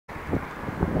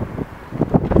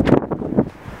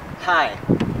Hi,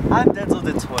 I'm Denzel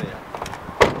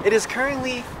DeToya. It is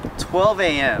currently 12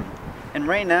 a.m. and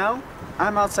right now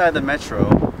I'm outside the Metro,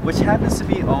 which happens to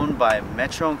be owned by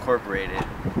Metro Incorporated,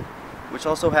 which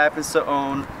also happens to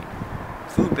own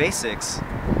Food Basics.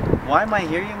 Why am I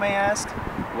here, you may ask?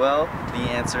 Well,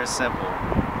 the answer is simple.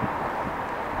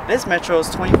 This Metro is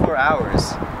 24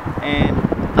 hours and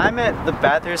I'm at the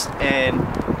Bathurst and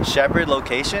Shepherd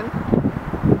location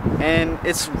and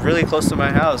it's really close to my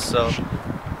house, so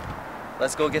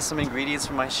let's go get some ingredients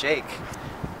for my shake.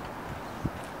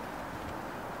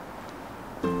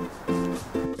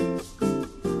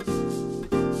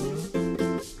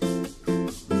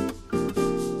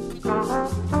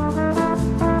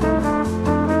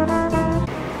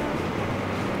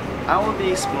 I will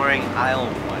be exploring aisle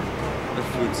 1, the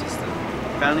food system,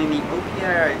 found in the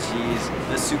OPIRG's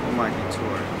The Supermarket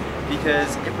Tour,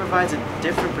 because it provides a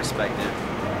different perspective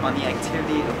on the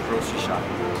activity of grocery shopping,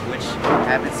 which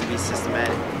happens to be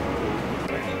systematic.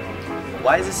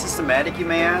 Why is it systematic, you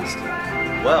may ask?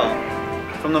 Well,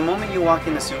 from the moment you walk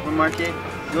in the supermarket,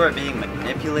 you are being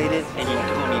manipulated and you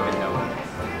don't even know it.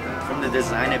 From the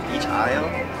design of each aisle,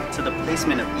 to the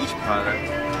placement of each product,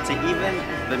 to even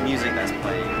the music that's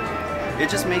playing. It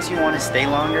just makes you want to stay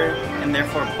longer and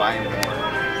therefore buy more.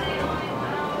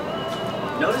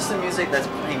 Notice the music that's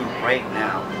playing right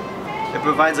now. It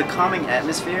provides a calming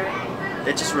atmosphere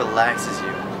that just relaxes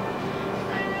you.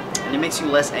 And it makes you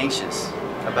less anxious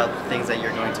about the things that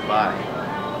you're going to buy,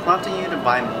 prompting you to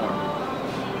buy more.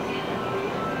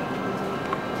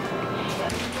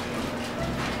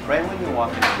 Right when you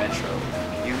walk in the Metro,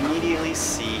 you immediately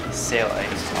see sale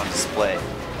items on display.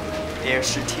 They are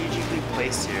strategically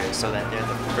placed here so that they're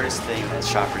the first thing that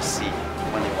shoppers see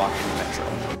when they walk in the Metro.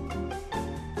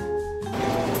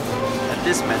 At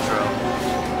this Metro,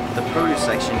 the produce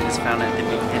section is found at the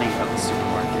beginning of the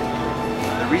supermarket.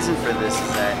 The reason for this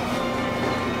is that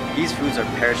these foods are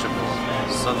perishable,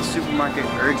 so the supermarket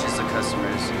urges the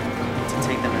customers to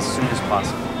take them as soon as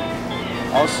possible.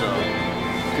 Also,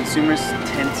 consumers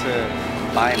tend to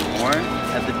buy more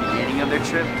at the beginning of their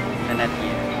trip than at the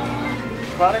end.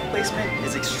 Product placement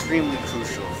is extremely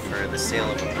crucial for the sale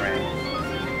of a brand.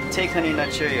 Take Honey Nut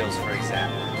Cheerios for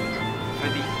example. For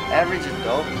the average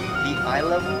adult, the eye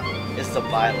level is the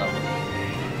buy level.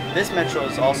 This Metro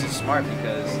is also smart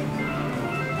because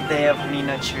they have Honey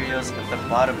Nut Cheerios at the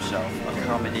bottom shelf,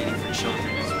 accommodating for children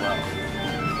as well.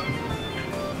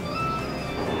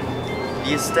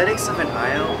 The aesthetics of an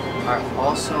aisle are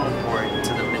also important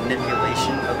to the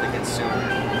manipulation of the consumer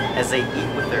as they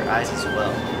eat with their eyes as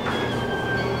well.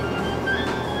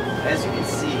 As you can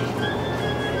see,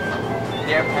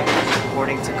 they are packaged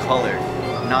according to color,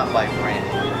 not by brand.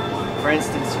 For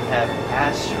instance, you have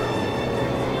Astro,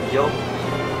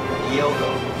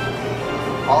 Yogo,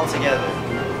 all together,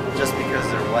 just because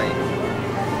they're white.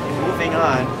 Moving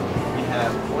on, you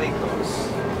have Oikos,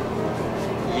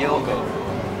 Yogo,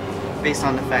 based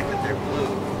on the fact that they're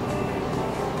blue.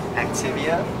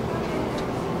 Activia,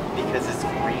 because it's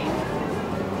green.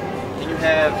 Then you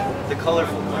have the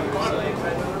colorful colors,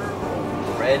 like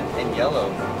red and yellow,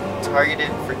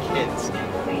 targeted for kids.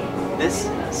 This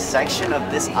section of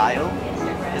this aisle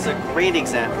is a great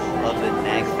example of the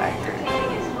nag factor,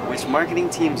 which marketing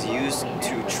teams use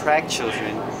to attract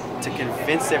children to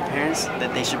convince their parents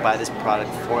that they should buy this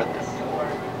product for them.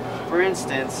 For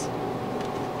instance,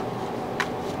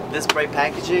 this bright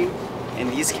packaging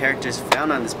and these characters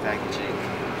found on this packaging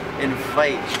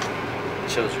invite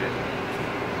children.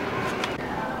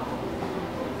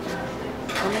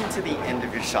 Coming to the end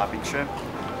of your shopping trip,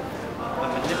 the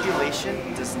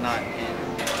manipulation does not end.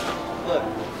 Look,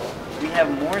 we have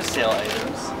more sale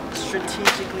items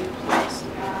strategically placed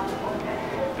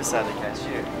beside the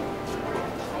cashier.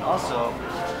 Also,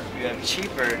 you have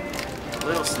cheaper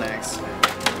little snacks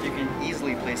you can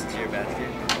easily place into your basket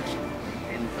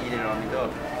and eat it on the go.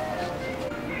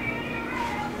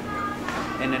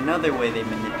 And another way they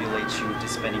manipulate you into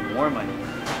spending more money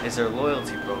is their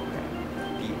loyalty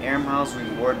program, the Air Miles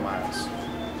Reward Miles,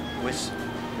 which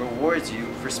rewards you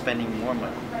for spending more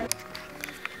money.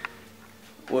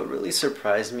 What really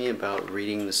surprised me about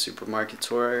reading the supermarket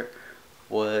tour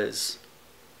was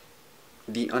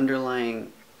the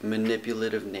underlying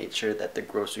manipulative nature that the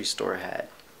grocery store had.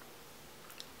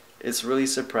 It's really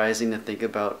surprising to think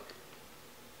about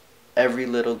every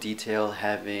little detail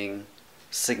having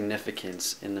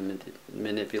significance in the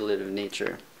manipulative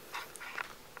nature,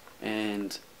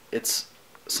 and it's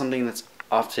something that's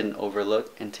often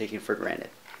overlooked and taken for granted.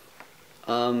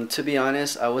 To be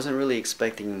honest, I wasn't really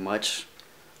expecting much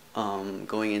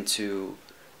going into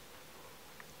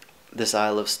this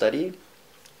aisle of study,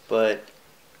 but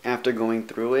after going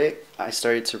through it, I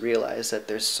started to realize that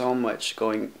there's so much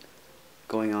going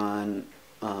on,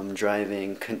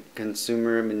 driving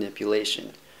consumer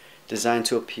manipulation designed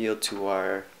to appeal to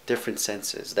our different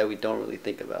senses that we don't really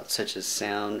think about, such as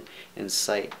sound and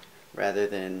sight rather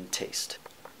than taste.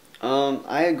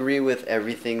 I agree with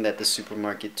everything that the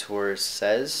supermarket tour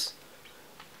says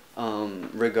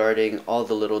regarding all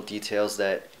the little details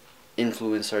that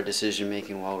influence our decision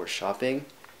making while we're shopping.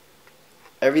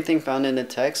 Everything found in the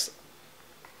text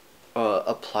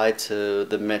applied to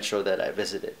the metro that I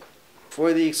visited.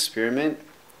 For the experiment,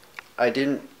 I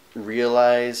didn't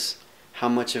realize how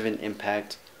much of an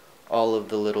impact all of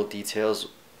the little details,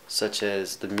 such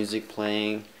as the music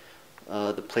playing,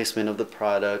 the placement of the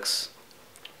products,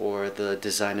 or the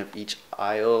design of each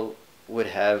aisle would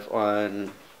have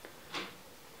on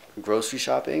grocery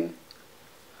shopping.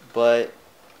 But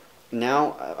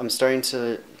now I'm starting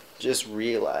to just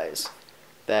realize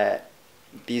that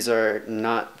these are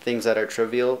not things that are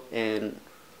trivial, and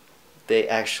they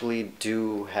actually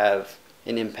do have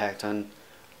an impact on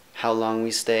how long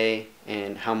we stay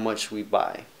and how much we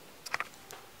buy.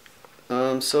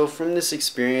 So from this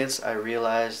experience, I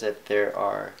realized that there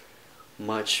are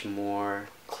much more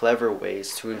clever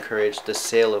ways to encourage the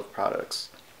sale of products.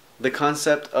 The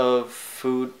concept of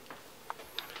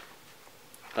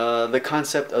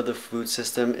the food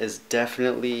system is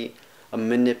definitely a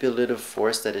manipulative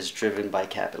force that is driven by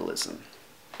capitalism.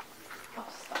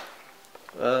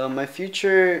 My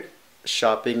future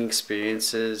shopping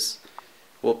experiences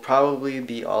will probably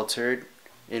be altered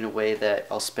in a way that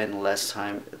I'll spend less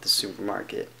time at the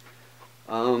supermarket.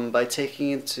 By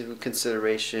taking into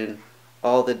consideration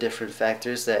all the different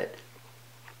factors that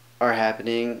are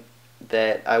happening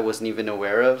that I wasn't even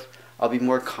aware of, I'll be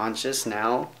more conscious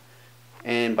now,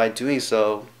 and by doing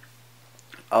so,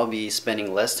 I'll be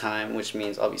spending less time, which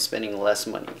means I'll be spending less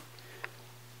money.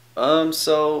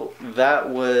 So that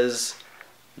was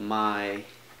my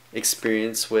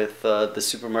experience with the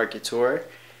supermarket tour.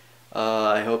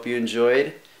 I hope you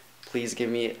enjoyed. Please give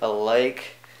me a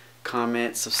like,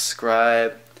 comment,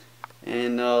 subscribe,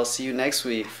 and I'll see you next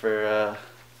week for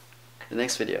the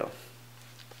next video.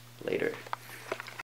 Later.